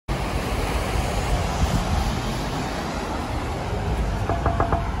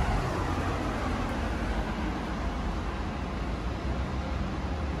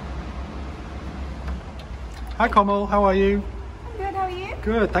Hi Komal, how are you? I'm good, how are you?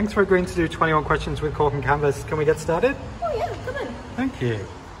 Good, thanks for agreeing to do 21 questions with Cork and Canvas. Can we get started? Oh yeah, come on. Thank you.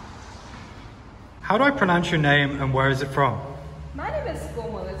 How do I pronounce your name and where is it from? My name is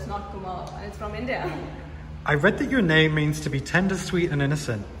Komal, it's not Komal, and it's from India. I read that your name means to be tender, sweet and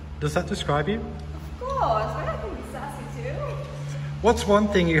innocent. Does that describe you? Of course, but I can be sassy too. What's one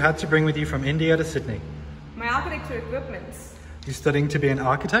thing you had to bring with you from India to Sydney? My architecture equipment. You studying to be an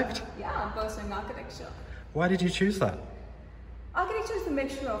architect? Yeah, I'm pursuing architecture. Why did you choose that? Architecture is a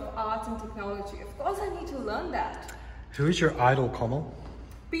mixture of art and technology. Of course I need to learn that. Who is your idol, Komal?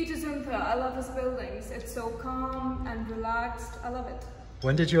 Peter Zumthar, I love his buildings. It's so calm and relaxed. I love it.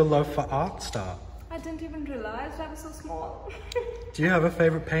 When did your love for art start? I didn't even realize I was so small. Do you have a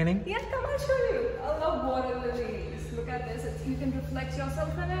favorite painting? Yes, come I'll show you. I love water lilies. Look at this. You can reflect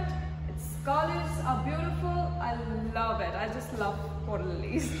yourself in it. Its colors are beautiful. I love it. I just love water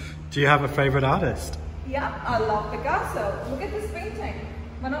lilies. Do you have a favorite artist? Yeah, I love Picasso. Look at this painting.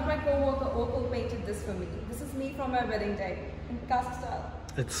 One of my co-worker Opal painted this for me. This is me from my wedding day in Picasso style.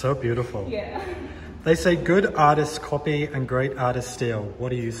 It's so beautiful. Yeah. They say good artists copy and great artists steal. What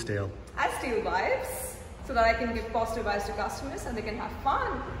do you steal? I steal vibes so that I can give positive vibes to customers and they can have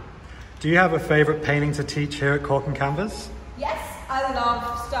fun. Do you have a favorite painting to teach here at Cork and Canvas? Yes, I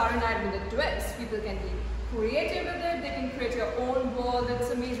love Starry Night with a twist. People can be creative with it. They can create your own world.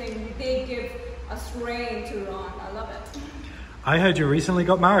 It's amazing. They give us rain to run. I love it. I heard you recently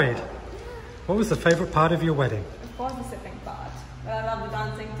got married. What was the favorite part of your wedding? Of course the sipping part, but I love the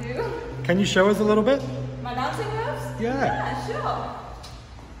dancing too. Can you show us a little bit? My dancing moves? Yeah. Yeah, sure.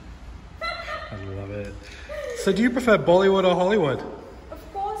 I love it. So do you prefer Bollywood or Hollywood?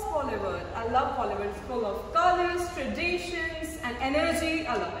 Of course Bollywood. I love Bollywood. It's full of colors, traditions and energy.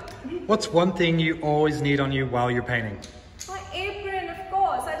 I love it. What's one thing you always need on you while you're painting? My apron, of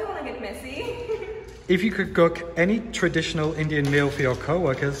course. I don't want to get messy. If you could cook any traditional Indian meal for your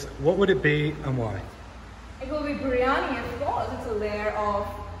co-workers, what would it be and why? It will be biryani, of course. It's a layer of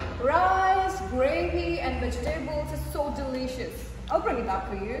rice, gravy and vegetables. It's so delicious. I'll bring it up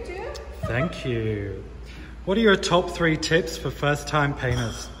for you too. Thank you. What are your top 3 tips for first-time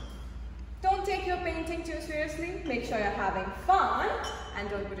painters? Don't take your painting too seriously. Make sure you're having fun. And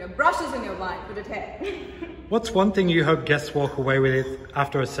don't put your brushes in your wine. Put it here. What's one thing you hope guests walk away with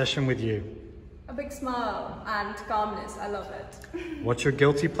after a session with you? A big smile and calmness. I love it. What's your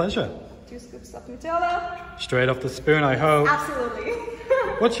guilty pleasure? 2 scoops of Nutella. Straight off the spoon, I hope. Absolutely.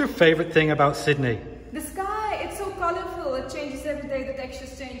 What's your favorite thing about Sydney? The sky. It's so colorful. It changes every day. The texture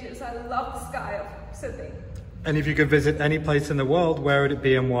changes. I love the sky of Sydney. And if you could visit any place in the world, where would it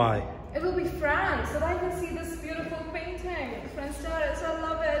be and why? It will be France, so that I can see this beautiful painting. French terrace. I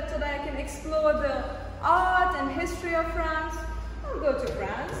love it. So that I can explore the art and history of France. I'll go to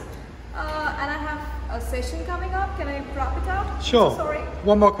France. And I have a session coming up. Can I wrap it up? Sure. So sorry.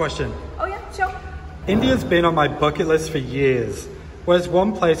 One more question. Oh yeah, sure. India's been on my bucket list for years. Where's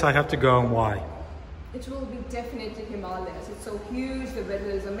one place I have to go and why? It will be definitely Himalayas. It's so huge, the weather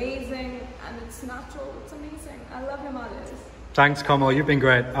is amazing, and it's natural. It's amazing. I love Himalayas. Thanks, Komal. You've been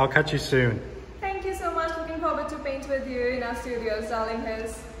great. I'll catch you soon. Thank you so much. Looking forward to paint with you in our studios, Darling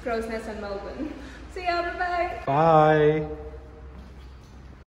Hills, Crow's Nest and Melbourne. See ya. Bye-bye. Bye.